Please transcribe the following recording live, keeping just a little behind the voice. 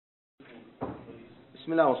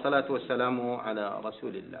Bismillah wa salatu wa salamu ala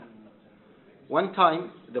Rasulillah. One time,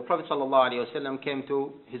 the Prophet ﷺ came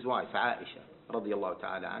to his wife, Aisha, radiyallahu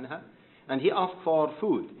ta'ala anha, and he asked for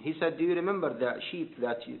food. He said, do you remember the sheep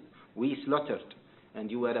that we slaughtered and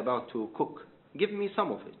you were about to cook? Give me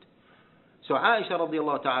some of it. So Aisha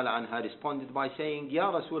radiyallahu ta'ala anha responded by saying,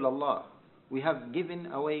 Ya Rasulallah, we have given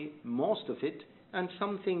away most of it and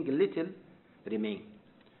something little remains.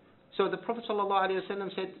 So the Prophet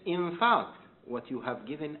ﷺ said, in fact, what you have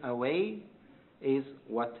given away is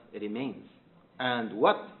what remains. And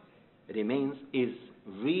what remains is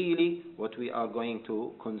really what we are going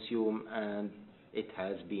to consume, and it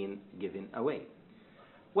has been given away.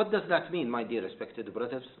 What does that mean, my dear respected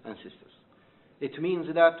brothers and sisters? It means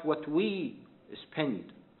that what we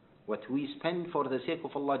spend for the sake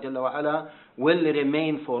of Allah Jalla wa Ala will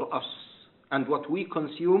remain for us, and what we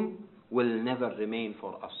consume will never remain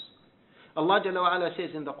for us. Allah Jalla wa Ala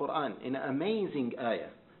says in the Quran, in an amazing ayah,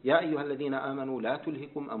 يا أيها الذين آمنوا لا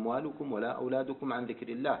تلهكم أموالكم ولا أولادكم عن ذكر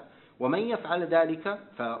الله ومن يفعل ذلك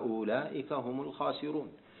فأولئك هم الخاسرون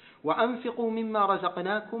وأنفقوا مما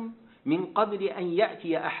رزقناكم من قبل أن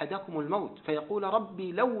يأتي أحدكم الموت فيقول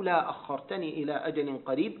ربي لولا أخرتني إلى أجل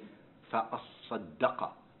قريب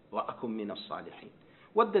فأصدق وأكن من الصالحين.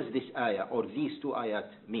 What does this ayah or these two ayat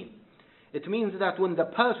mean? It means that when the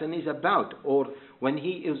person is about, or when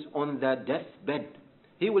he is on the deathbed,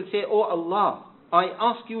 he will say, Oh Allah, I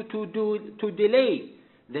ask you to delay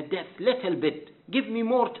the death little bit. Give me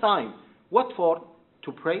more time. What for?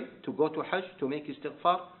 To pray, to go to Hajj, to make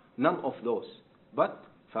istighfar? None of those. But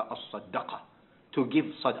فَأَصَّدَّقَ, to give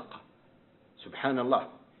sadaqah. Subhanallah.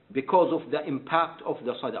 Because of the impact of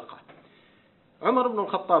the sadaqah. Umar ibn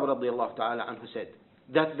al-Khattab radiyallahu ta'ala anhu said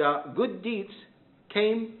that the good deeds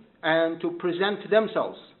came and to present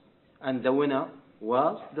themselves, and the winner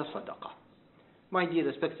was the sadaqah. My dear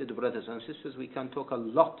respected brothers and sisters, we can talk a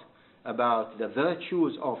lot about the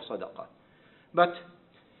virtues of sadaqah. But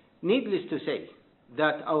needless to say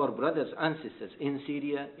that our brothers and sisters in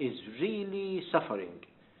Syria is really suffering.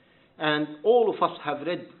 And all of us have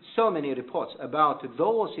read so many reports about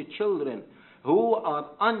those children who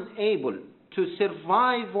are unable to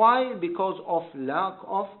survive. Why? Because of lack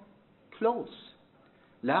of clothes,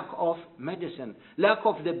 lack of medicine, lack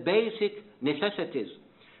of the basic necessities.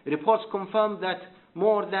 Reports confirm that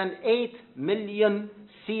more than 8 million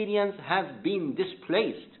Syrians have been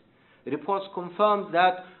displaced. Reports confirm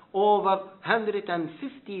that over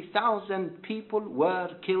 150,000 people were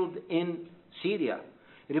killed in Syria.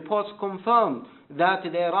 Reports confirm that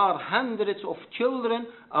there are hundreds of children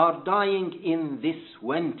are dying in this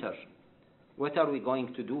winter. What are we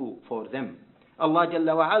going to do for them? Allah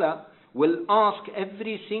Jalla wa Ala will ask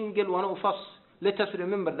every single one of us. Let us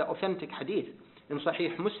remember the authentic hadith in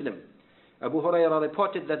Sahih Muslim. Abu Ruqayyah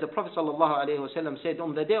reported that the Prophet ﷺ said,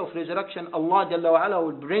 on the day of resurrection, Allah Jalla wa Ala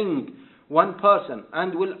will bring one person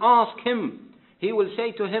and will ask him. He will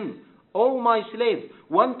say to him, Oh my slave,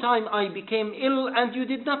 one time I became ill and you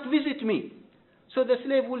did not visit me. So the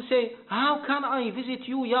slave will say, how can I visit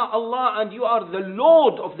you, Ya Allah, and you are the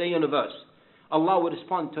Lord of the universe? Allah will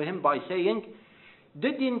respond to him by saying,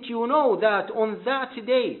 didn't you know that on that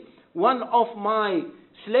day one of my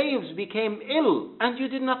slaves became ill and you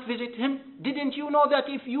did not visit him? Didn't you know that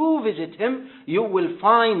if you visit him, you will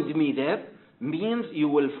find me there? Means you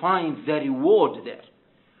will find the reward there.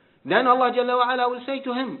 Then Allah Jalla wa Ala will say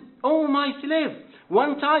to him, oh my slave,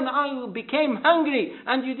 one time I became hungry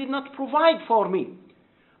and you did not provide for me.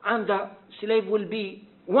 And the slave will be,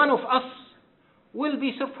 one of us will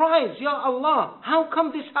be surprised, Ya Allah, how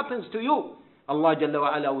come this happens to you? Allah Jalla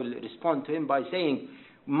wa Ala will respond to him by saying,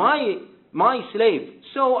 my slave,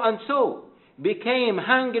 so and so, became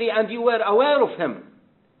hungry and you were aware of him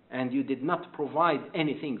and you did not provide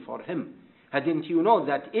anything for him. Hadn't you know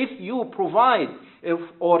that if you provide,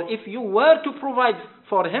 if you were to provide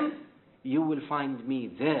for him, you will find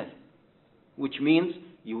me there, which means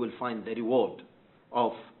you will find the reward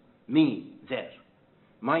of me there.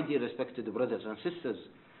 My dear respected brothers and sisters,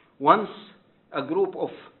 once a group of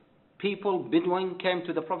people, Bedouin, came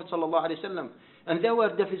to the Prophet ﷺ, and they were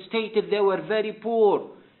devastated, they were very poor,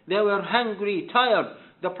 they were hungry, tired.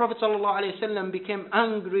 The Prophet ﷺ became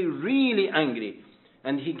angry, really angry,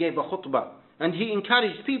 and he gave a khutbah, and he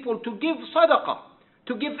encouraged people to give sadaqah,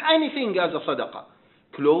 to give anything as a sadaqah,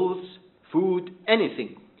 clothes, food,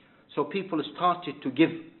 anything. So people started to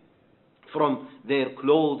give from their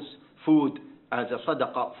clothes, food, as a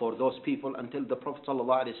sadaqah for those people, until the Prophet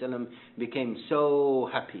ﷺ became so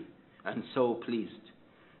happy and so pleased.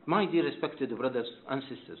 My dear respected brothers and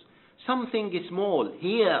sisters, something small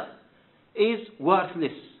here is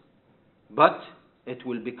worthless, but it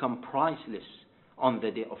will become priceless on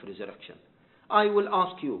the day of resurrection. I will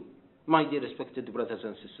ask you, my dear respected brothers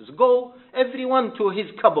and sisters, go everyone to his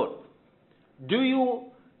cupboard. Do you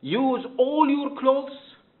use all your clothes,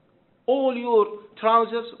 all your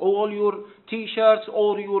trousers, all your t-shirts,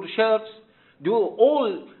 all your shirts? Do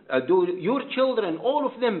your children, all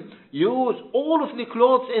of them, use all of the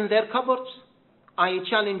clothes in their cupboards? I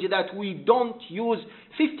challenge that we don't use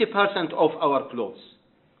 50% of our clothes.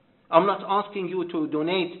 I'm not asking you to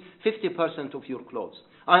donate 50% of your clothes.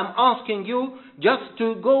 I'm asking you just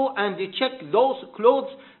to go and check those clothes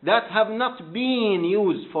that have not been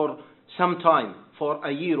used for some time, for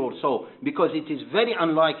a year or so, because it is very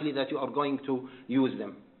unlikely that you are going to use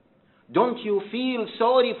them. Don't you feel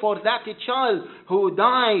sorry for that child who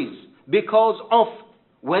dies because of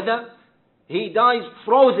weather? He dies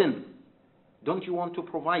frozen. Don't you want to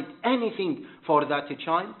provide anything for that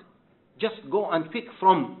child? Just go and pick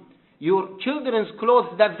from your children's clothes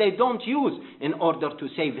that they don't use in order to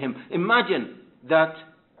save him. Imagine that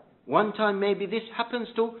one time maybe this happens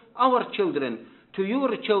to our children, to your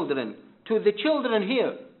children, to the children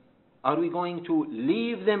here. Are we going to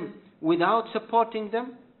leave them without supporting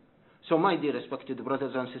them? So my dear respected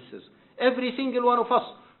brothers and sisters, every single one of us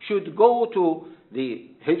should go to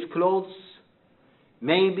his clothes,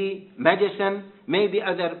 maybe medicine, maybe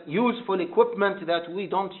other useful equipment that we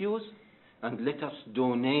don't use, and let us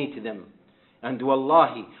donate them. And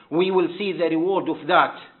wallahi, we will see the reward of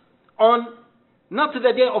that on not the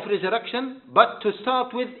day of resurrection, but to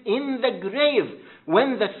start with in the grave.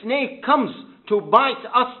 When the snake comes to bite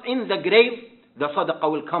us in the grave, the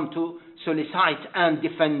sadaqah will come to solicit and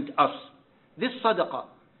defend us. This sadaqah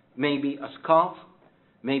may be a scarf,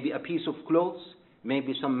 maybe a piece of clothes,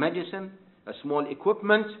 maybe some medicine, a small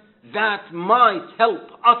equipment that might help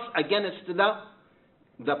us against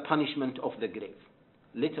the punishment of the grave,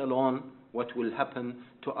 let alone what will happen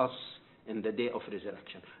to us in the day of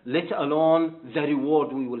resurrection, let alone the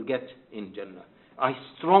reward we will get in Jannah. I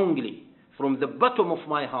strongly, from the bottom of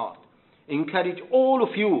my heart, encourage all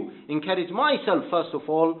of you, encourage myself first of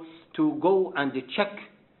all, to go and check,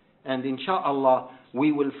 and inshallah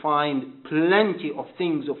we will find plenty of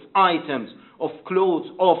things, of items, of clothes,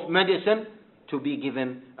 of medicine to be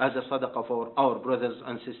given as a sadaqah for our brothers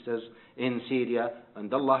and sisters in Syria.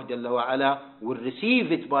 And Allah Jalla wa Ala will receive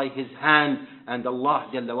it by His hand, and Allah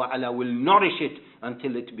Jalla wa Ala will nourish it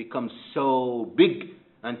until it becomes so big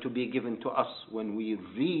and to be given to us when we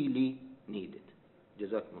really need it.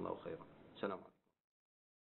 Jazakumullahu khairan. Salam.